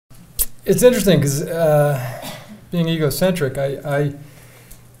It's interesting because being egocentric, I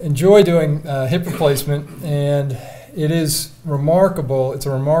enjoy doing hip replacement, and it is remarkable. It's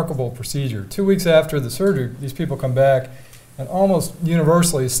a remarkable procedure. 2 weeks after the surgery, these people come back and almost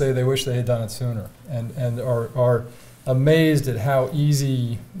universally say they wish they had done it sooner, and are amazed at how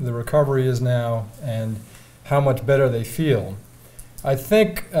easy the recovery is now and how much better they feel. I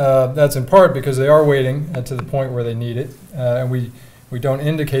think that's in part because they are waiting to the point where they need it, and we don't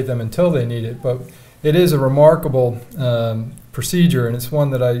indicate them until they need it, but it is a remarkable procedure, and it's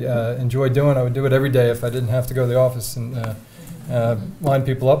one that I enjoy doing. I would do it every day if I didn't have to go to the office and line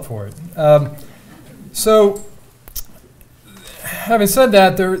people up for it. So, having said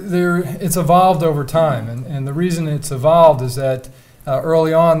that, it's evolved over time, and the reason it's evolved is that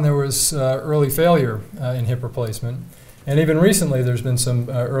early on there was early failure in hip replacement, and even recently there's been some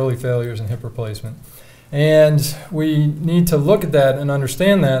early failures in hip replacement. And we need to look at that and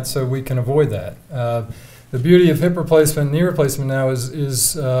understand that so we can avoid that. The beauty of hip replacement, knee replacement now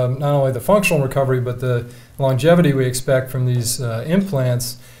is not only the functional recovery, but the longevity we expect from these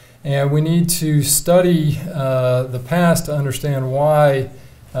implants. And we need to study the past to understand why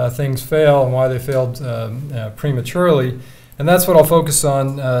things fail and why they failed prematurely. And that's what I'll focus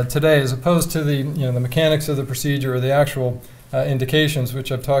on today, as opposed to the mechanics of the procedure or the actual indications, which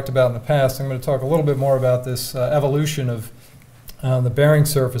I've talked about in the past. I'm going to talk a little bit more about this evolution of the bearing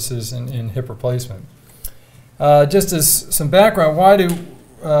surfaces in hip replacement. Just as some background, why do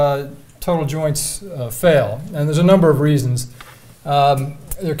total joints fail? And there's a number of reasons.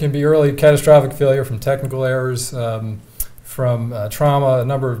 There can be early catastrophic failure from technical errors, from trauma, a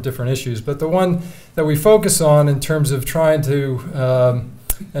number of different issues. But the one that we focus on in terms of trying to,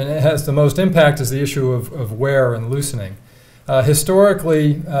 and it has the most impact, is the issue of wear and loosening.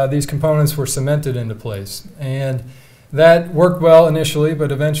 Historically, these components were cemented into place, and that worked well initially,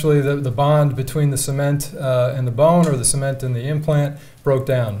 but eventually the bond between the cement and the bone, or the cement and the implant, broke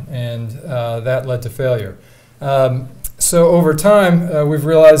down, and that led to failure. So over time, we've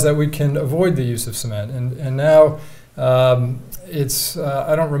realized that we can avoid the use of cement, and now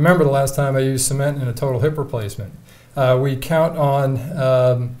I don't remember the last time I used cement in a total hip replacement. We count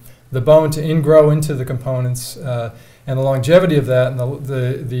on the bone to ingrow into the components, and the longevity of that, and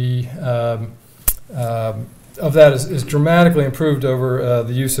of that is dramatically improved over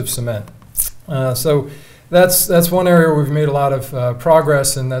the use of cement. So that's one area where we've made a lot of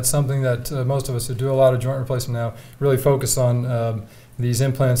progress, and that's something that most of us who do a lot of joint replacement now really focus on, these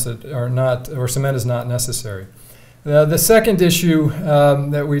implants that are not, or cement is not necessary. The second issue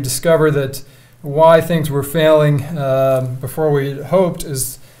that we discovered that why things were failing before we hoped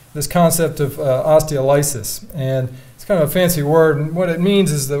is this concept of osteolysis. And it's kind of a fancy word, and what it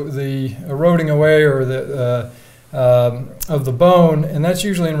means is the eroding away or of the bone, and that's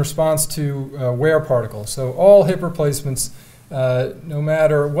usually in response to wear particles. So all hip replacements, no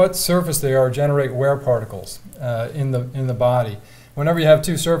matter what surface they are, generate wear particles in the body. Whenever you have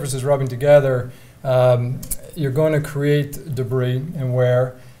two surfaces rubbing together, you're going to create debris and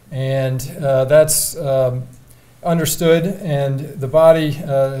wear, and that's understood, and the body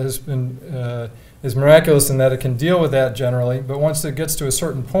is miraculous in that it can deal with that generally, but once it gets to a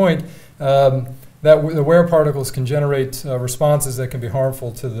certain point, the wear particles can generate responses that can be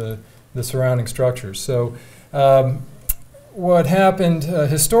harmful to the surrounding structures. So what happened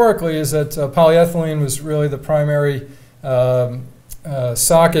historically is that polyethylene was really the primary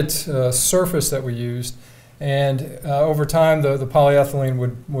socket surface that we used, and over time the polyethylene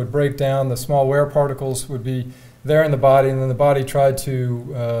would break down, the small wear particles would be there in the body, and then the body tried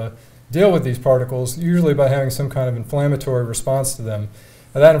to deal with these particles, usually by having some kind of inflammatory response to them.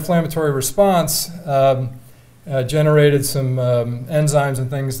 That inflammatory response generated some enzymes and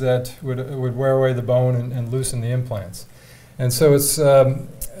things that would wear away the bone and loosen the implants. And so it's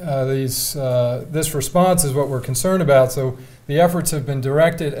this response is what we're concerned about. So the efforts have been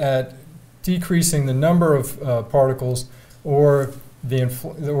directed at decreasing the number of particles, or the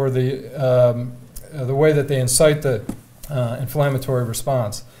way that they incite the inflammatory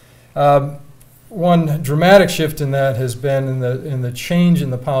response. One dramatic shift in that has been in the change in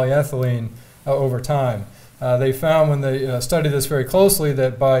the polyethylene over time. They found, when they studied this very closely,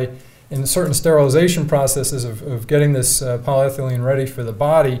 that in certain sterilization processes of getting this polyethylene ready for the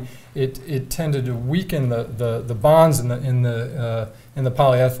body, it tended to weaken the bonds in the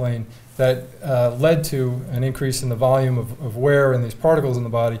polyethylene that led to an increase in the volume of wear in these particles in the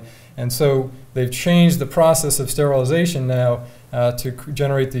body. And so they've changed the process of sterilization now to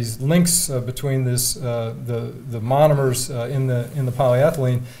generate these links between the monomers in the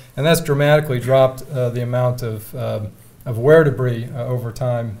polyethylene, and that's dramatically dropped the amount of wear debris over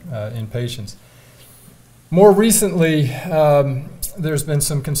time in patients. More recently, there's been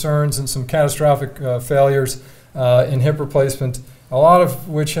some concerns and some catastrophic failures in hip replacement, a lot of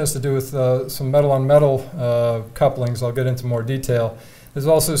which has to do with some metal-on-metal couplings. I'll get into more detail. There's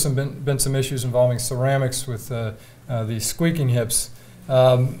also been some issues involving ceramics with these squeaking hips.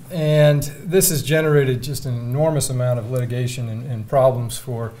 And this has generated just an enormous amount of litigation and problems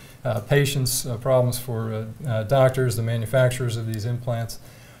for patients, problems for doctors, the manufacturers of these implants.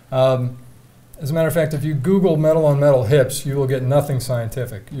 As a matter of fact, if you Google metal-on-metal hips, you will get nothing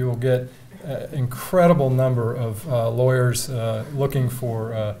scientific. You will get an incredible number of lawyers looking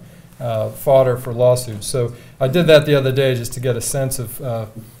for fodder for lawsuits. So I did that the other day just to get a sense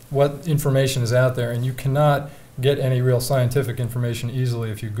of what information is out there, and you cannot get any real scientific information easily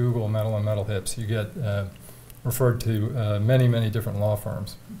if you Google metal-on-metal hips. You get referred to many, many different law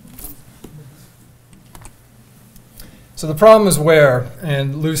firms. So the problem is wear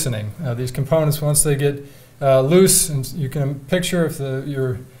and loosening. These components, once they get loose, and you can picture if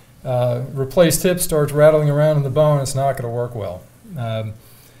your replaced hip starts rattling around in the bone, it's not going to work well.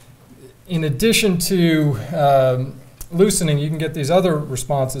 In addition to loosening, you can get these other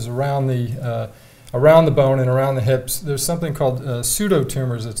responses around the bone and around the hips. There's something called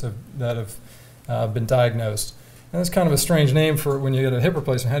pseudotumors that have been diagnosed. And that's kind of a strange name for when you get a hip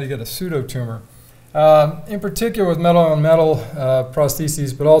replacement. How do you get a pseudotumor? In particular with metal-on-metal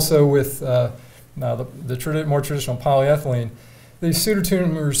prostheses, but also with the more traditional polyethylene, these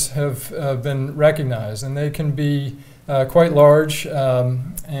pseudotumors have been recognized, and they can be quite large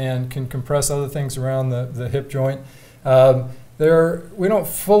and can compress other things around the hip joint. We don't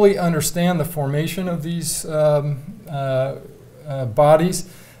fully understand the formation of these bodies.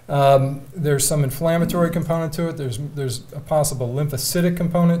 There's some inflammatory component to it. There's a possible lymphocytic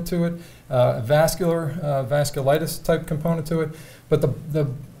component to it, a vasculitis type component to it. But the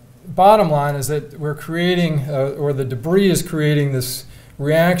bottom line is that we're creating, or the debris is creating this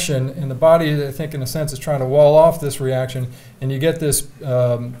reaction, and the body, I think, in a sense, is trying to wall off this reaction, and you get this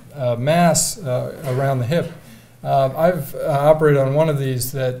mass around the hip. I've operated on one of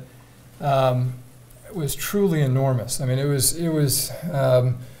these that was truly enormous. I mean, it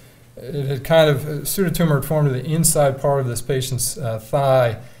had kind of, a pseudotumor had formed to the inside part of this patient's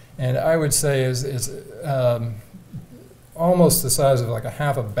thigh, and I would say is almost the size of like a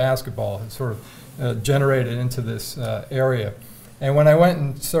half a basketball. It sort of generated into this area. And when I went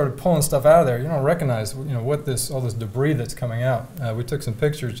and started pulling stuff out of there, you don't recognize what all this debris that's coming out. We took some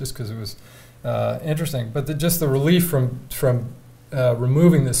pictures just because it was interesting, but just the relief from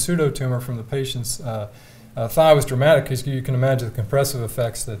removing this pseudotumor from the patient's thigh was dramatic, because you can imagine the compressive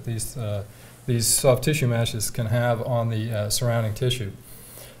effects that these soft tissue meshes can have on the surrounding tissue.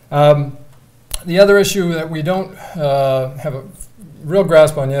 The other issue that we don't have a real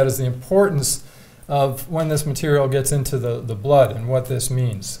grasp on yet is the importance of when this material gets into the blood and what this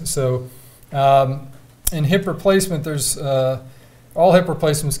means. So in hip replacement, all hip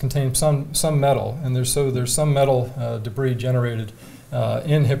replacements contain some metal, and there's some metal debris generated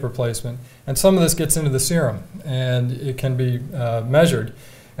in hip replacement, and some of this gets into the serum, and it can be measured.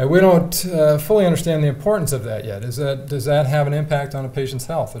 And we don't fully understand the importance of that yet. Does that have an impact on a patient's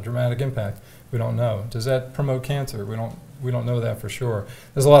health, a dramatic impact? We don't know. Does that promote cancer? We don't know that for sure.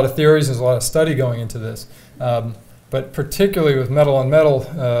 There's a lot of theories, there's a lot of study going into this, but particularly with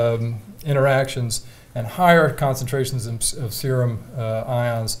metal-on-metal interactions and higher concentrations of serum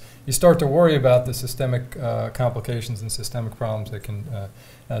ions, you start to worry about the systemic complications and systemic problems that can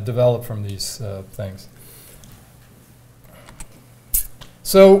develop from these things.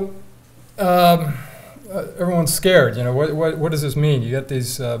 So everyone's scared. What does this mean? You get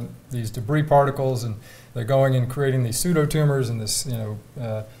these debris particles, and they're going and creating these pseudotumors and this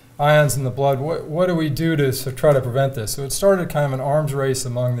ions in the blood. What do we do to try to prevent this? So it started kind of an arms race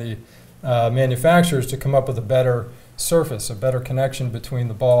among the manufacturers to come up with a better surface, a better connection between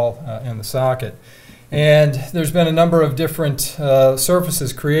the ball and the socket. And there's been a number of different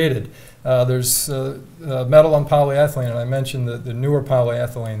surfaces created. There's metal on polyethylene, and I mentioned the newer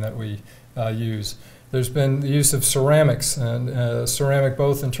polyethylene that we use. There's been the use of ceramics, and ceramic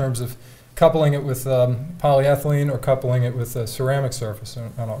both in terms of coupling it with polyethylene or coupling it with a ceramic surface,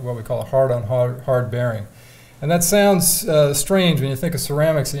 on what we call a hard bearing. And that sounds strange when you think of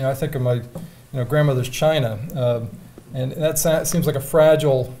ceramics. I think of my grandmother's china, and that seems like a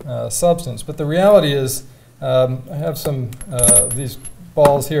fragile substance. But the reality is, I have some of these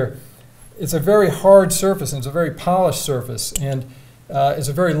balls here. It's a very hard surface, and it's a very polished surface, and it's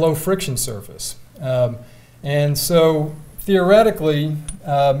a very low friction surface. And so theoretically,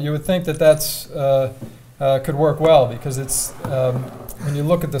 you would think that that's could work well, because it's when you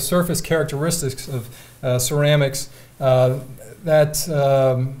look at the surface characteristics of ceramics, that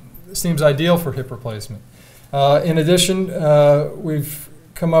seems ideal for hip replacement. In addition, we've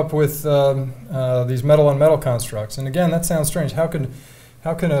come up with these metal-on-metal constructs, and again, that sounds strange. How can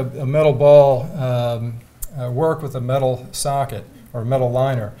a metal ball work with a metal socket or metal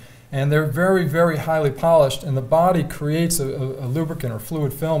liner? And they're very, very highly polished, and the body creates a lubricant or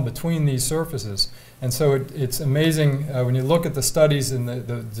fluid film between these surfaces. And so it's amazing when you look at the studies and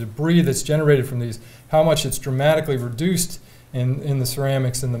the debris that's generated from these, how much it's dramatically reduced in the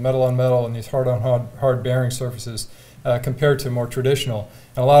ceramics and the metal-on-metal and these hard bearing surfaces compared to more traditional.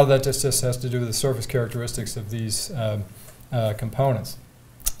 And a lot of that just has to do with the surface characteristics of these components.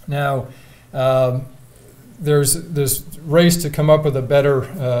 Now, there's this race to come up with a better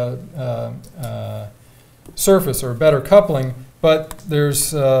surface or a better coupling, but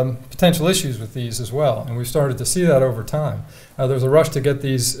there's potential issues with these as well, and we've started to see that over time. There's a rush to get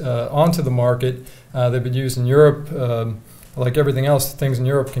these onto the market. They've been used in Europe. Like everything else, things in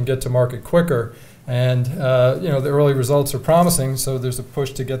Europe can get to market quicker, and the early results are promising, so there's a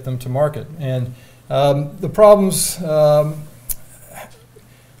push to get them to market. And the problems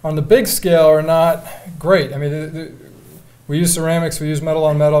on the big scale are not great. I mean, we use ceramics, we use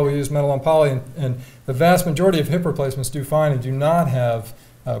metal-on-metal, we use metal-on-poly, and the vast majority of hip replacements do fine and do not have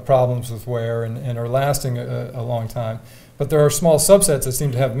problems with wear and are lasting a long time. But there are small subsets that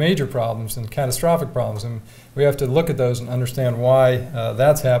seem to have major problems and catastrophic problems, and we have to look at those and understand why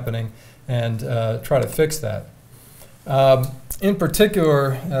that's happening and try to fix that. In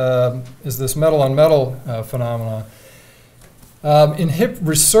particular is this metal-on-metal phenomenon. In hip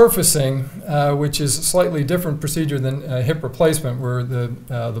resurfacing, which is a slightly different procedure than hip replacement, where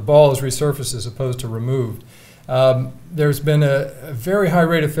the ball is resurfaced as opposed to removed, there's been a very high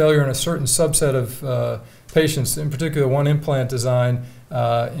rate of failure in a certain subset of patients. In particular, one implant design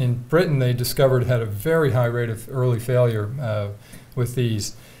in Britain they discovered had a very high rate of early failure with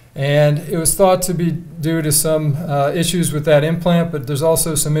these. And it was thought to be due to some issues with that implant, but there's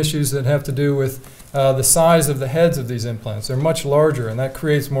also some issues that have to do with the size of the heads of these implants. They're much larger, and that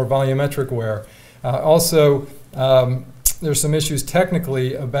creates more volumetric wear. Also, there's some issues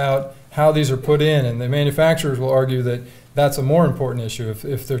technically about how these are put in, and the manufacturers will argue that that's a more important issue.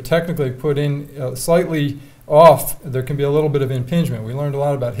 If they're technically put in slightly off, there can be a little bit of impingement. We learned a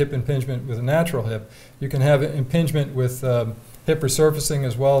lot about hip impingement with a natural hip. You can have impingement with hip resurfacing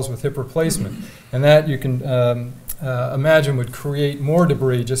as well as with hip replacement, and that you can imagine would create more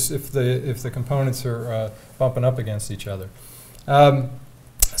debris just if the components are bumping up against each other.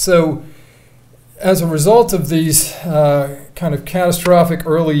 So as a result of these kind of catastrophic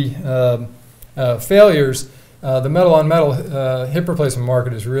early failures, the metal-on-metal hip replacement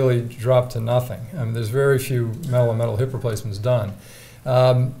market has really dropped to nothing. I mean, there's very few metal-on-metal hip replacements done.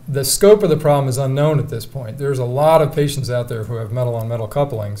 The scope of the problem is unknown at this point. There's a lot of patients out there who have metal-on-metal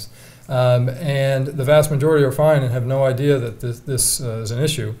couplings, and the vast majority are fine and have no idea that this is an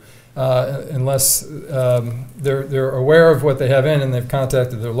issue unless they're aware of what they have in and they've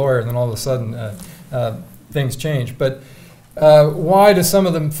contacted their lawyer, and then all of a sudden things change. But why do some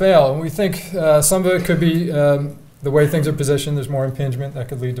of them fail? And we think some of it could be the way things are positioned. There's more impingement that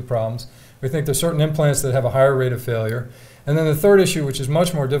could lead to problems. We think there's certain implants that have a higher rate of failure. And then the third issue, which is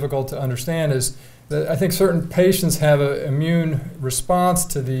much more difficult to understand, is that I think certain patients have an immune response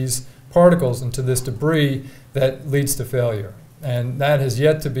to these particles and to this debris that leads to failure. And that has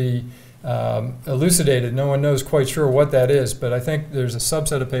yet to be elucidated. No one knows quite sure what that is, but I think there's a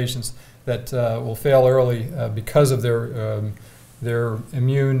subset of patients that will fail early because of their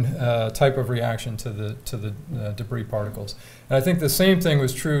immune type of reaction to the debris particles. And I think the same thing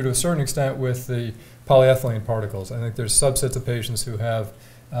was true to a certain extent with the polyethylene particles. I think there's subsets of patients who have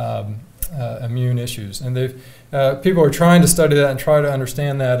immune issues, and people are trying to study that and try to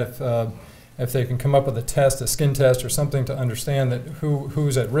understand that if they can come up with a test, a skin test or something to understand that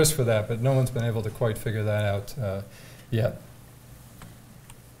who's at risk for that, but no one's been able to quite figure that out yet.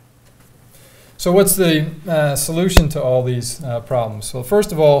 So what's the solution to all these problems? Well,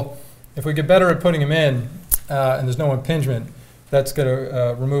 first of all, if we get better at putting them in and there's no impingement, that's going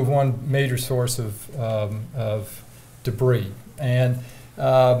to remove one major source of debris. And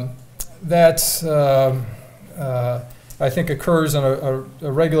that's, I think, occurs on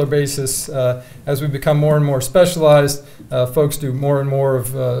a regular basis as we become more and more specialized. Folks do more and more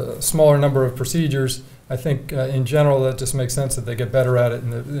of a smaller number of procedures. I think in general that just makes sense that they get better at it,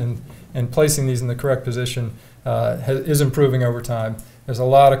 and placing these in the correct position is improving over time. There's a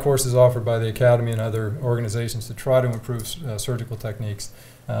lot of courses offered by the Academy and other organizations to try to improve surgical techniques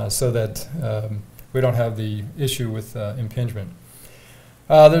so that we don't have the issue with impingement.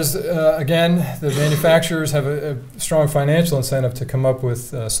 There's, again, the manufacturers have a strong financial incentive to come up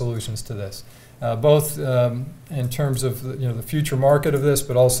with solutions to this, both in terms of the future market of this,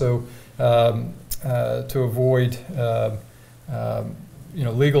 but also to avoid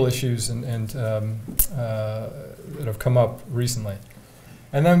legal issues that have come up recently.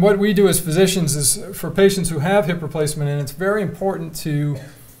 And then what we do as physicians is for patients who have hip replacement, and it's very important to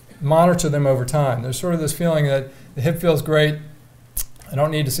monitor them over time. There's sort of this feeling that the hip feels great, I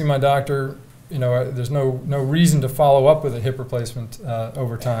don't need to see my doctor, there's no reason to follow up with a hip replacement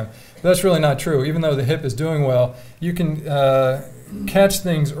over time. But that's really not true. Even though the hip is doing well, you can catch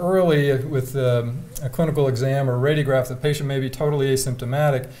things early with a clinical exam or radiograph. The patient may be totally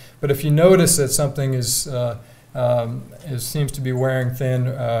asymptomatic, but if you notice that something seems to be wearing thin,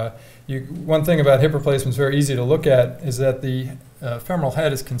 one thing about hip replacement is very easy to look at is that the femoral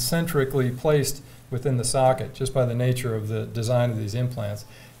head is concentrically placed within the socket just by the nature of the design of these implants.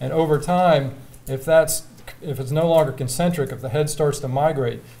 And over time, if it's no longer concentric, if the head starts to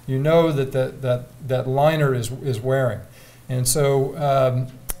migrate, you know that liner is wearing. And so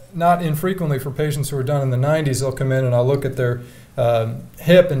not infrequently for patients who are done in the 90s, they'll come in and I'll look at their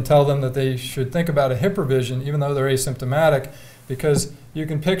hip and tell them that they should think about a hip revision even though they're asymptomatic, because you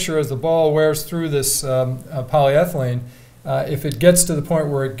can picture as the ball wears through this polyethylene, if it gets to the point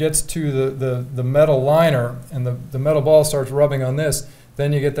where it gets to the metal liner and the metal ball starts rubbing on this,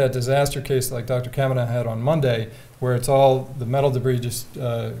 then you get that disaster case like Dr. Kavanaugh had on Monday, where it's all the metal debris just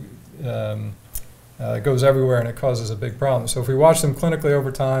goes everywhere and it causes a big problem. So if we watch them clinically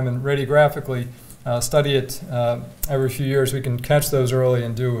over time and radiographically study it every few years, we can catch those early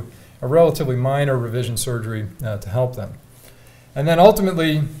and do a relatively minor revision surgery to help them. And then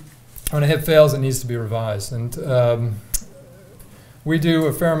ultimately, when a hip fails, it needs to be revised. And we do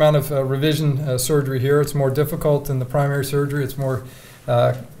a fair amount of revision surgery here. It's more difficult than the primary surgery. It's more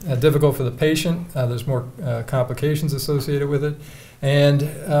difficult for the patient. There's more complications associated with it.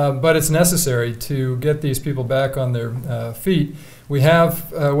 But it's necessary to get these people back on their feet. We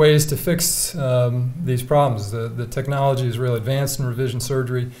have ways to fix these problems. The technology is really advanced in revision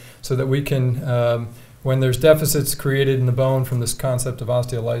surgery so that we can, when there's deficits created in the bone from this concept of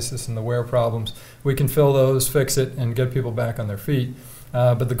osteolysis and the wear problems, we can fill those, fix it, and get people back on their feet.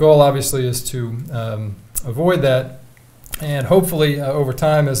 But the goal obviously is to avoid that, and hopefully over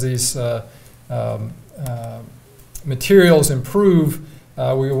time as these materials improve,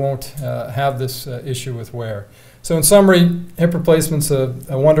 we won't have this issue with wear. So in summary, hip replacement's a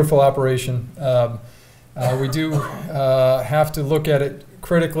wonderful operation. We do have to look at it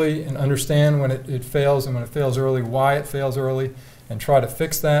critically and understand when it fails, and when it fails early, why it fails early, and try to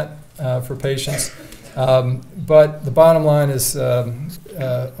fix that for patients. But the bottom line is,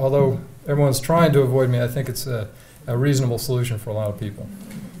 although everyone's trying to avoid me, I think it's a reasonable solution for a lot of people.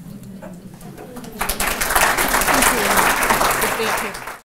 Thank you.